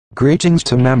Greetings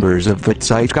to members of the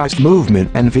Zeitgeist movement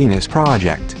and Venus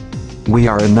Project. We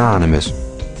are anonymous.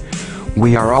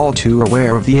 We are all too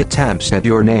aware of the attempts at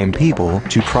your name people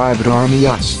to private army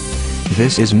us.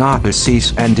 This is not a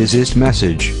cease and desist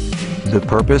message. The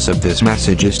purpose of this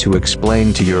message is to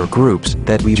explain to your groups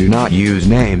that we do not use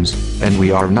names, and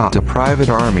we are not a private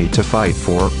army to fight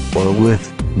for, or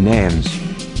with, names.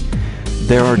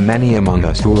 There are many among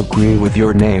us who agree with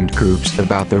your named groups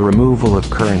about the removal of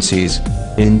currencies.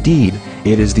 Indeed,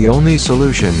 it is the only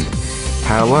solution.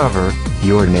 However,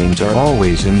 your names are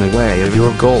always in the way of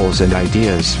your goals and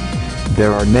ideas.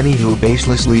 There are many who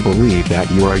baselessly believe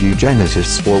that you are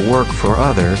eugenicists or work for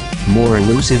other, more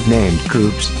elusive named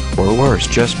groups, or worse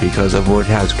just because of what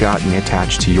has gotten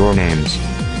attached to your names.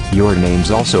 Your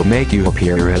names also make you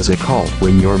appear as a cult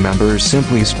when your members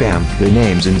simply spam the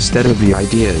names instead of the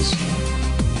ideas.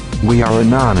 We are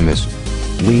anonymous.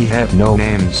 We have no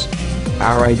names.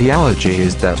 Our ideology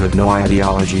is that of no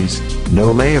ideologies,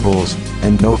 no labels,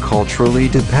 and no culturally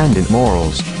dependent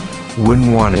morals.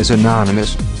 When one is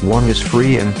anonymous, one is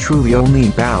free and truly only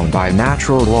bound by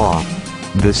natural law.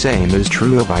 The same is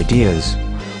true of ideas.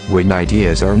 When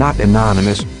ideas are not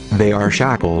anonymous, they are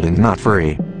shackled and not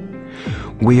free.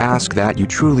 We ask that you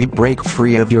truly break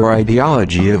free of your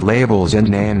ideology of labels and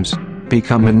names,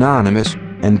 become anonymous,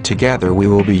 and together we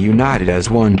will be united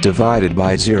as one divided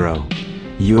by zero.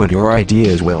 You and your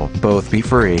ideas will both be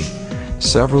free.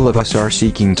 Several of us are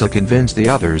seeking to convince the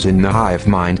others in the hive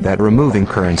mind that removing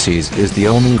currencies is the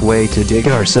only way to dig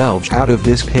ourselves out of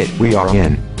this pit we are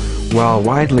in. While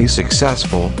widely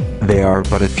successful, they are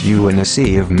but a few in a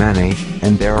sea of many,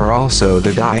 and there are also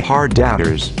the die-hard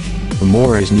doubters.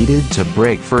 More is needed to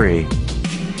break free.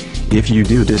 If you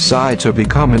do decide to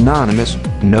become anonymous,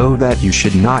 know that you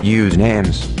should not use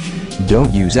names.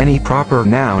 Don't use any proper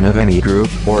noun of any group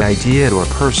or idea or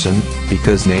person,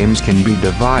 because names can be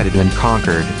divided and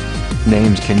conquered.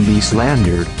 Names can be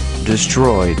slandered,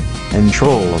 destroyed, and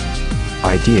trolled.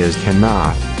 Ideas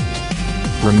cannot.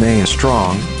 Remain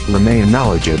strong, remain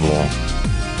knowledgeable.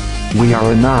 We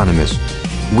are anonymous.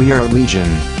 We are legion.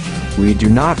 We do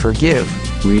not forgive,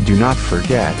 we do not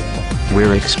forget.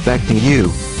 We're expecting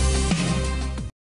you.